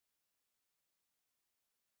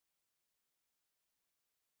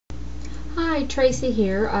Hi, Tracy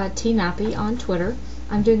here, T Nappy on Twitter.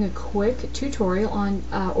 I'm doing a quick tutorial on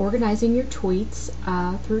organizing your tweets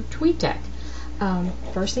through TweetDeck.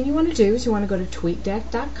 First thing you want to do is you want to go to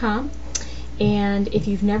TweetDeck.com, and if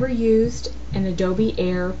you've never used an Adobe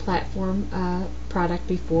Air platform product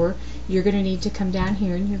before, you're going to need to come down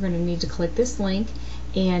here and you're going to need to click this link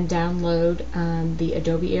and download the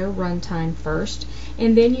Adobe Air runtime first,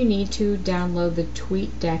 and then you need to download the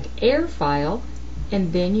TweetDeck Air file,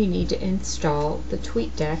 and then you need to install the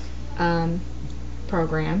TweetDeck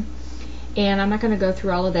program. And I'm not going to go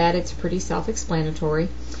through all of that, it's pretty self-explanatory.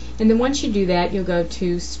 And then once you do that, you'll go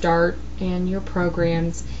to Start and your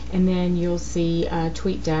programs, and then you'll see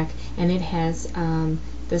TweetDeck, and it has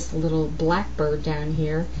this little blackbird down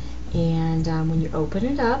here, and when you open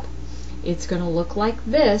it up, it's going to look like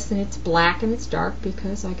this, and it's black and it's dark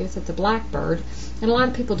because I guess it's a blackbird, and a lot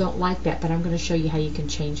of people don't like that, but I'm going to show you how you can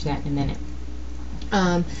change that in a minute.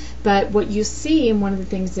 But what you see, and one of the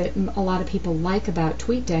things that a lot of people like about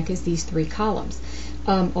TweetDeck, is these three columns.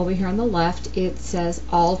 Over here on the left it says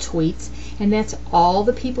all tweets, and that's all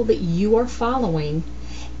the people that you are following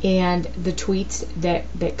and the tweets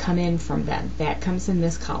that come in from them. That comes in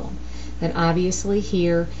this column. Then obviously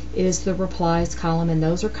here is the replies column, and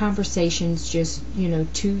those are conversations just,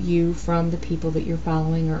 to you from the people that you're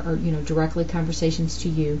following, or directly conversations to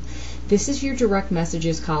you. This is your direct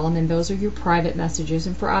messages column, and those are your private messages,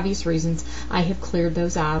 and for obvious reasons I have cleared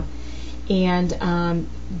those out. And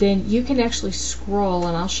then you can actually scroll,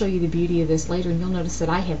 and I'll show you the beauty of this later, and you'll notice that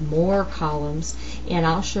I have more columns, and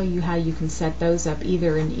I'll show you how you can set those up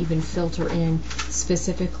either, and even filter in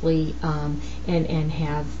specifically and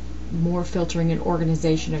have more filtering and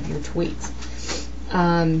organization of your tweets.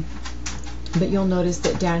 But you'll notice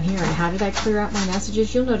that down here, and how did I clear out my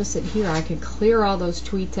messages? You'll notice that here I can clear all those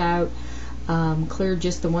tweets out, clear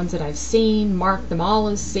just the ones that I've seen, mark them all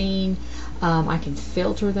as seen. I can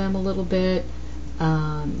filter them a little bit,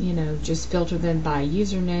 just filter them by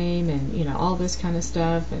username and all this kind of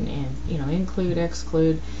stuff, and include,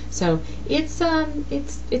 exclude. So it's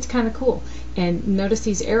kind of cool. And notice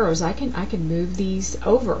these arrows. I can move these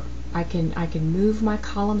over. I can move my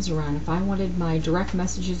columns around. If I wanted my direct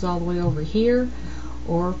messages all the way over here,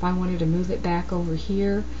 or if I wanted to move it back over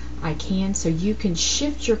here, I can. So you can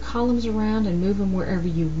shift your columns around and move them wherever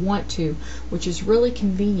you want to, which is really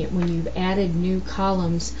convenient when you've added new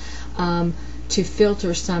columns to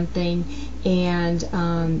filter something,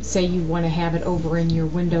 and say you want to have it over in your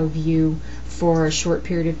window view for a short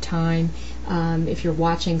period of time, if you're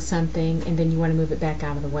watching something and then you want to move it back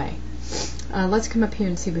out of the way. Let's come up here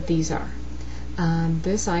and see what these are.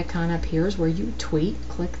 This icon up here is where you tweet.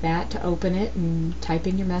 Click that to open it and type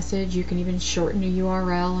in your message. You can even shorten a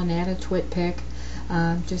URL and add a twit pic.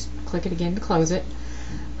 Just click it again to close it.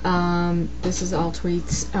 This is all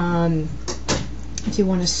tweets. If you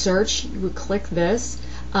want to search, you would click this.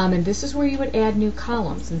 And this is where you would add new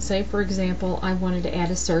columns. And say, for example, I wanted to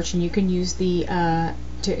add a search, and you can use the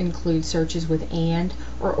to include searches with and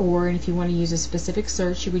or, and if you want to use a specific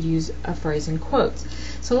search, you would use a phrase in quotes.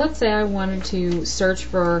 So let's say I wanted to search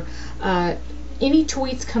for any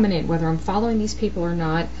tweets coming in, whether I'm following these people or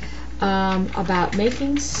not, about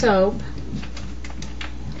making soap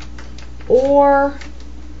or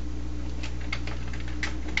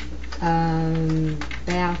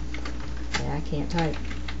I can't type,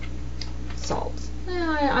 salts.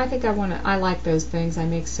 I think I like those things. I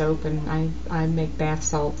make soap and I make bath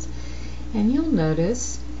salts. And you'll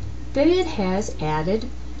notice that it has added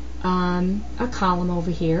a column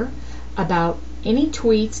over here about any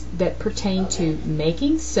tweets that pertain to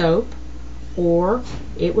making soap, or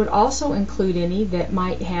it would also include any that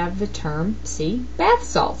might have the term, see, bath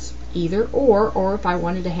salts. Either or if I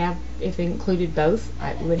wanted to have, if it included both,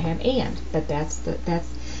 I would have and. But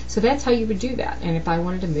so that's how you would do that. And if I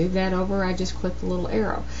wanted to move that over, I just click the little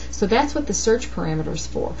arrow. So that's what the search parameters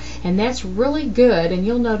for. And that's really good. And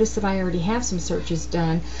you'll notice that I already have some searches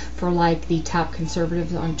done for, like, the top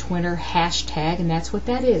conservatives on Twitter hashtag, and that's what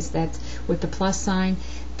that is. That's with the plus sign.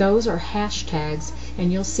 Those are hashtags,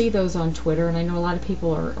 and you'll see those on Twitter. And I know a lot of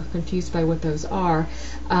people are confused by what those are.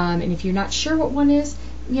 And if you're not sure what one is,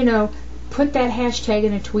 put that hashtag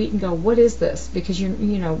in a tweet and go, what is this? Because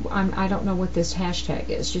I don't know what this hashtag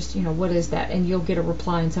is. Just, what is that? And you'll get a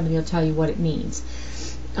reply, and somebody will tell you what it means.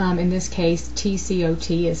 In this case,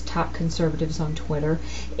 TCOT is Top Conservatives on Twitter,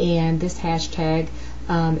 and this hashtag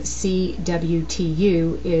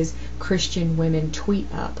CWTU is Christian Women Tweet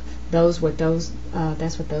Up. That's what those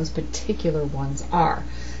particular ones are.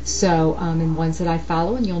 So, and ones that I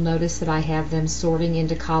follow, and you'll notice that I have them sorting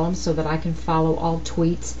into columns so that I can follow all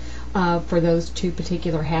tweets for those two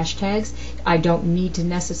particular hashtags. I don't need to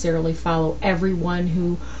necessarily follow everyone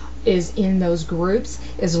who is in those groups.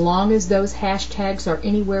 As long as those hashtags are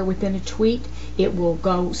anywhere within a tweet, it will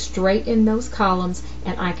go straight in those columns,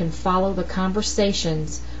 and I can follow the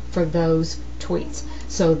conversations for those tweets.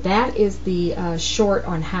 So that is the short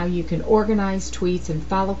on how you can organize tweets and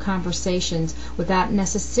follow conversations without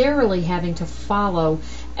necessarily having to follow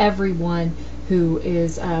everyone who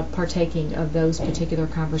is partaking of those particular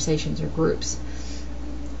conversations or groups.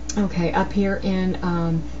 Okay, up here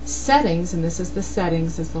in settings, and this is the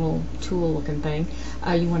settings, this little tool looking thing,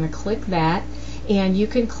 you want to click that, and you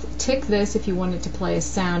can tick this if you want it to play a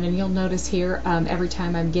sound, and you'll notice here every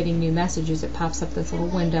time I'm getting new messages it pops up this little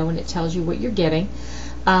window and it tells you what you're getting.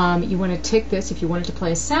 You want to tick this if you want it to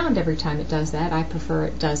play a sound every time it does that. I prefer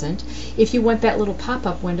it doesn't. If you want that little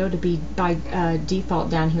pop-up window to be by default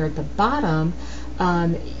down here at the bottom,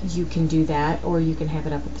 you can do that, or you can have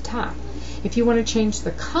it up at the top. If you want to change the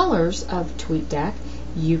colors of TweetDeck,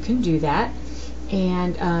 you can do that.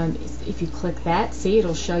 And if you click that, see,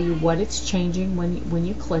 it'll show you what it's changing when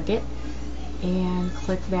you click it. And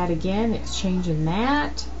click that again, it's changing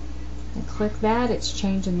that. And click that, it's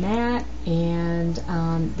changing that. And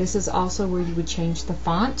this is also where you would change the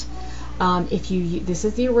font. This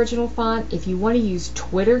is the original font. If you want to use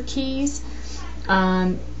Twitter keys,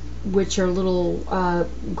 which are little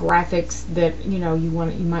graphics that you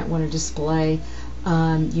might want to display,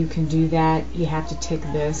 you can do that. You have to tick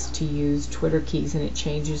this to use Twitter keys, and it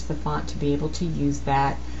changes the font to be able to use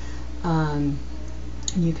that.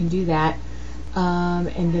 You can do that.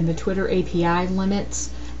 And then the Twitter API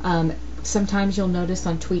limits. Sometimes you'll notice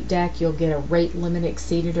on TweetDeck you'll get a rate limit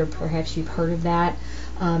exceeded, or perhaps you've heard of that.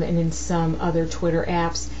 And in some other Twitter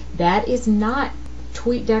apps, that is not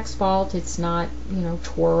TweetDeck's fault. It's not,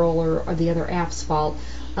 Twirl or the other app's fault.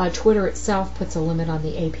 Twitter itself puts a limit on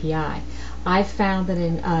the API. I found that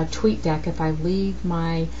in TweetDeck, if I leave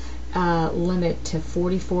my limit to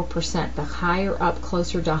 44%, the higher up,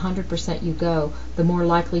 closer to 100% you go, the more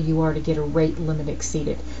likely you are to get a rate limit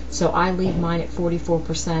exceeded. So I leave mine at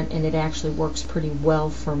 44%, and it actually works pretty well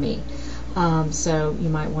for me. So you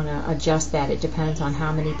might want to adjust that. It depends on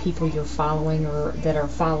how many people you're following, or that are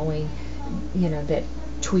following, that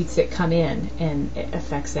tweets that come in, and it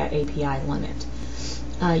affects that API limit.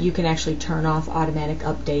 You can actually turn off automatic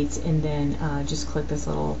updates, and then just click this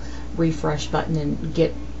little refresh button and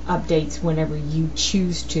get updates whenever you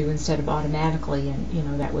choose to instead of automatically,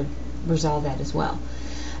 and that would resolve that as well.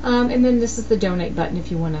 And then this is the donate button.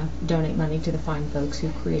 If you want to donate money to the fine folks who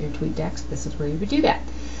created TweetDeck, this is where you would do that.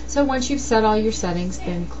 So once you've set all your settings,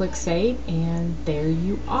 then click save, and there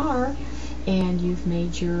you are, and you've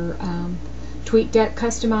made your TweetDeck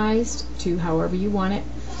customized to however you want it.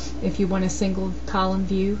 If you want a single column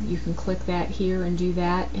view, you can click that here and do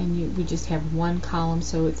that, and we just have one column,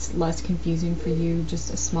 so it's less confusing for you,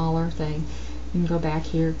 just a smaller thing. You can go back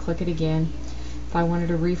here, click it again. If I wanted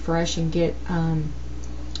to refresh and get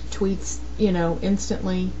tweets,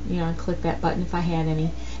 instantly, I'd click that button if I had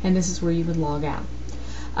any, and this is where you would log out.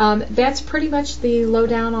 That's pretty much the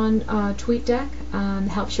lowdown on TweetDeck.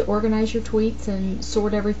 Helps you organize your tweets and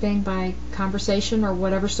sort everything by conversation or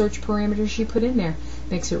whatever search parameters you put in there.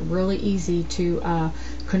 Makes it really easy to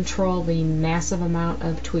control the massive amount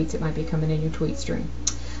of tweets that might be coming in your tweet stream.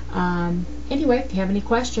 Anyway, if you have any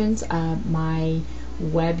questions, my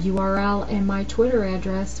web URL and my Twitter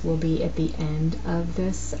address will be at the end of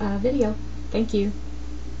this video. Thank you.